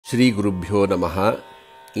Shri Gurubhyo Namaha.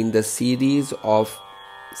 In the series of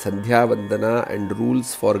Sandhyavandanam and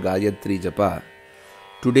rules for Gayatri Japa,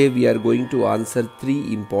 today we are going to answer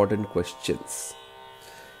three important questions.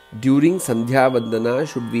 During Sandhyavandanam,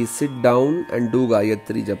 should we sit down and do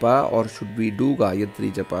Gayatri Japa or should we do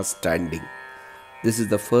Gayatri Japa standing? This is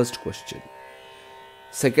the first question.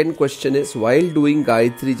 Second question is, while doing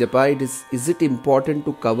Gayatri Japa, is it important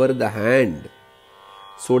to cover the hand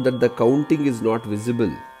so that the counting is not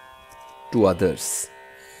visible to others?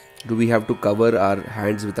 Do we have to cover our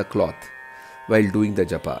hands with a cloth while doing the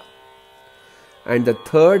japa? And the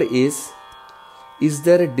third is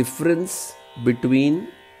there a difference between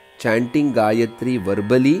chanting Gayatri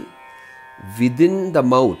verbally within the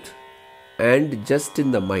mouth and just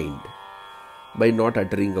in the mind by not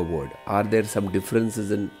uttering a word? Are there some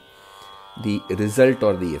differences in the result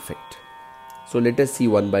or the effect? So let us see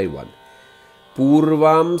one by one.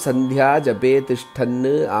 Purvam Sandhya Jape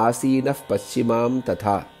Tishthan Asinaf Paschimam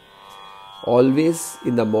Tatha. Always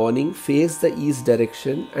in the morning face the east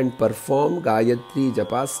direction and perform Gayatri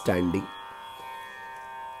Japa standing.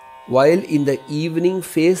 While in the evening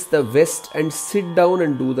face the west and sit down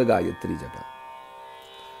and do the Gayatri Japa.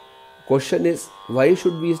 Question is, why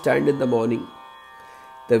should we stand in the morning?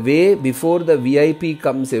 The way before the VIP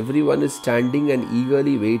comes, everyone is standing and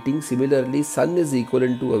eagerly waiting. Similarly, sun is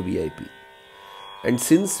equivalent to a VIP. And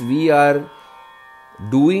since we are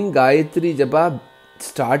doing Gayatri Japa,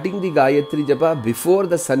 starting the Gayatri Japa before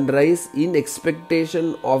the sunrise in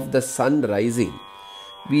expectation of the sun rising,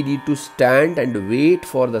 we need to stand and wait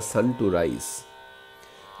for the sun to rise.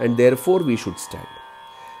 And therefore we should stand.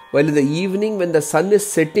 While in the evening when the sun is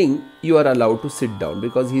setting, you are allowed to sit down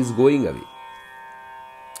because he is going away.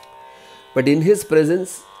 But in his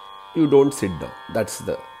presence, you don't sit down. That's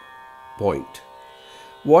the point.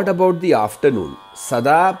 What about the afternoon?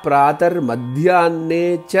 Sada pratar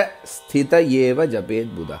madhyanne cha sthita yeva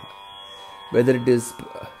japet buddha. Whether it is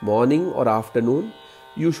morning or afternoon,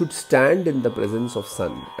 you should stand in the presence of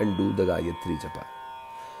sun and do the Gayatri Japa.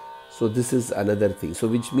 So this is another thing. So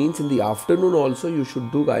which means in the afternoon also you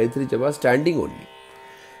should do Gayatri Japa standing only.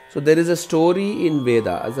 So there is a story in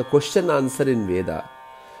Veda, as a question answer in Veda,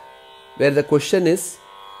 where the question is,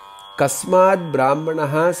 Kasmad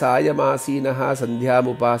Brahmanaha Sayamasinaha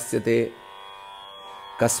Sandhyamupasyate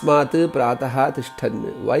Kasmat Prataha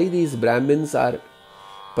Tishthan. Why these Brahmins are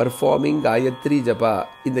performing Gayatri Japa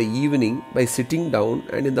in the evening by sitting down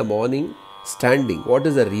and in the morning standing? What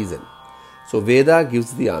is the reason? So Veda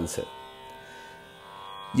gives the answer.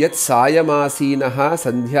 Yat Sayamasinaha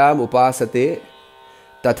Sandhyamupasate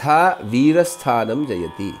Tatha Virasthanam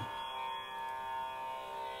Jayati.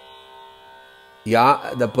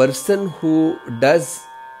 The person who does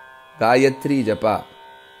Gayatri Japa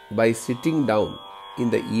by sitting down in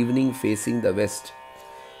the evening facing the west,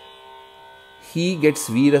 he gets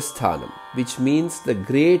Virasthanam, which means the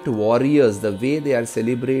great warriors, the way they are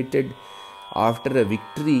celebrated after a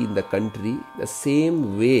victory in the country, the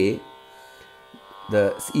same way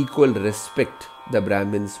the equal respect the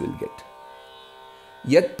Brahmins will get.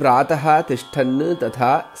 Yat prataha tishthan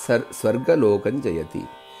tatha swarga lokan jayati.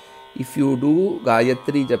 If you do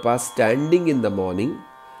Gayatri Japa standing in the morning,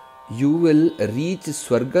 you will reach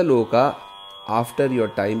Swarga Loka after your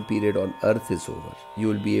time period on earth is over. You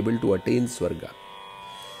will be able to attain Swarga.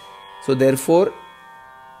 So therefore,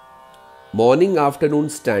 morning, afternoon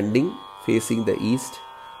standing facing the east,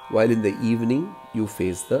 while in the evening you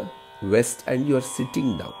face the west and you are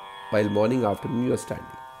sitting down. While morning, afternoon you are standing.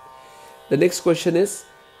 The next question is,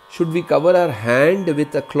 should we cover our hand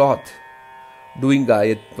with a cloth while doing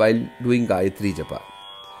Gayatri Japa?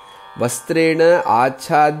 Vastrena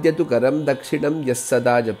achadyatu karam dakshinam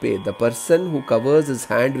yassada jape. The person who covers his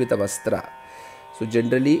hand with a vastra. So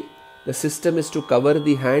generally the system is to cover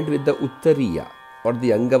the hand with the uttariya or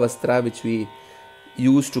the anga vastra, which we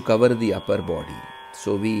use to cover the upper body.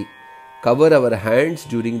 So we cover our hands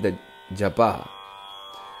during the japa.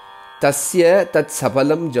 Tasya tat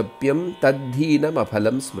sapalam japyam tadhinam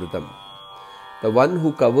aphalam smrutam. The one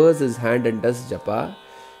who covers his hand and does japa,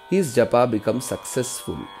 his japa becomes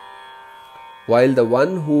successful. While the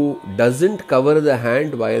one who doesn't cover the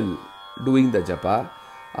hand while doing the japa,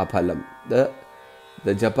 aphalam, the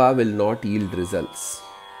japa will not yield results.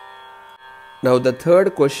 Now the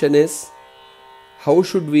third question is, how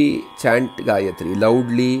should we chant Gayatri?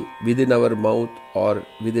 Loudly, within our mouth or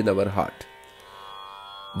within our heart?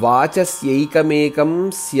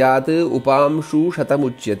 Vachasyaikam syat upamshu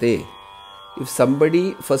shatamuchyate. If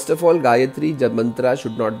somebody, first of all, Gayatri mantra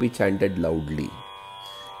should not be chanted loudly.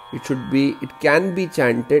 It can be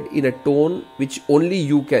chanted in a tone which only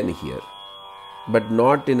you can hear, but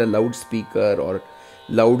not in a loudspeaker or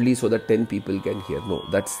loudly so that 10 people can hear. No,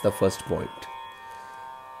 that's the first point.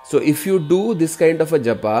 So if you do this kind of a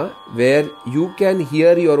japa where you can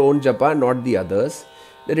hear your own japa, not the others,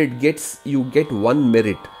 then you get one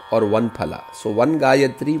merit or one phala. So one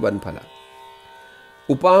Gayatri, one phala.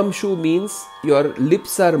 Upamshu means your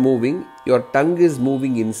lips are moving, your tongue is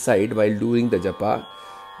moving inside while doing the japa,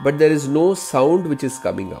 but there is no sound which is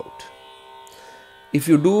coming out. If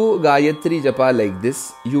you do Gayatri Japa like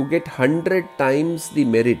this, you get 100 times the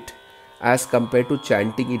merit as compared to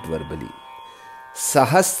chanting it verbally.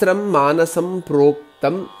 Sahasram manasam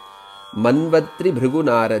proktam manvatri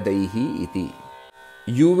bhrigunāradaihi iti.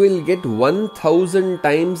 You will get 1000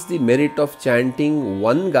 times the merit of chanting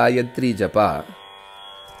one Gayatri Japa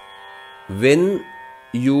when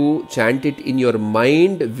you chant it in your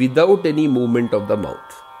mind without any movement of the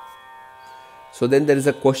mouth. So then there is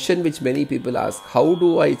a question which many people ask, how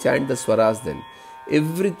do I chant the swaras then?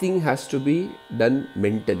 Everything has to be done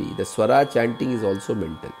mentally. The swara chanting is also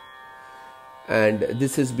mental. And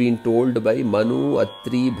this has been told by Manu,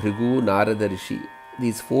 Atri, Bhrigu, Narada Rishi.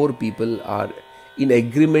 These 4 people are in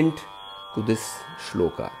agreement to this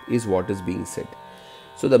shloka, is what is being said.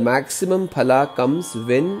 So the maximum phala comes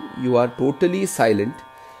when you are totally silent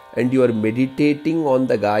and you are meditating on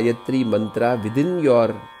the Gayatri mantra within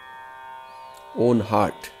your own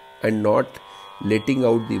heart and not letting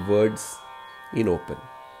out the words in open.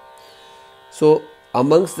 So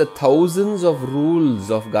amongst the thousands of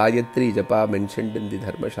rules of Gayatri Japa mentioned in the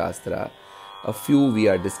Dharma Shastra, a few we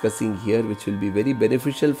are discussing here which will be very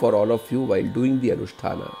beneficial for all of you while doing the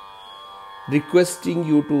Anusthana. Requesting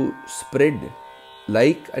you to spread,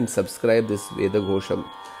 like and subscribe this Vedaghosham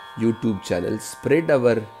YouTube channel. Spread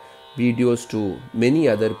our videos to many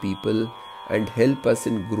other people and help us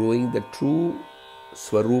in growing the true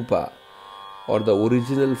Swarupa or the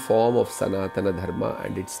original form of Sanatana Dharma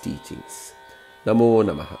and its teachings. Namo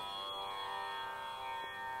Namaha.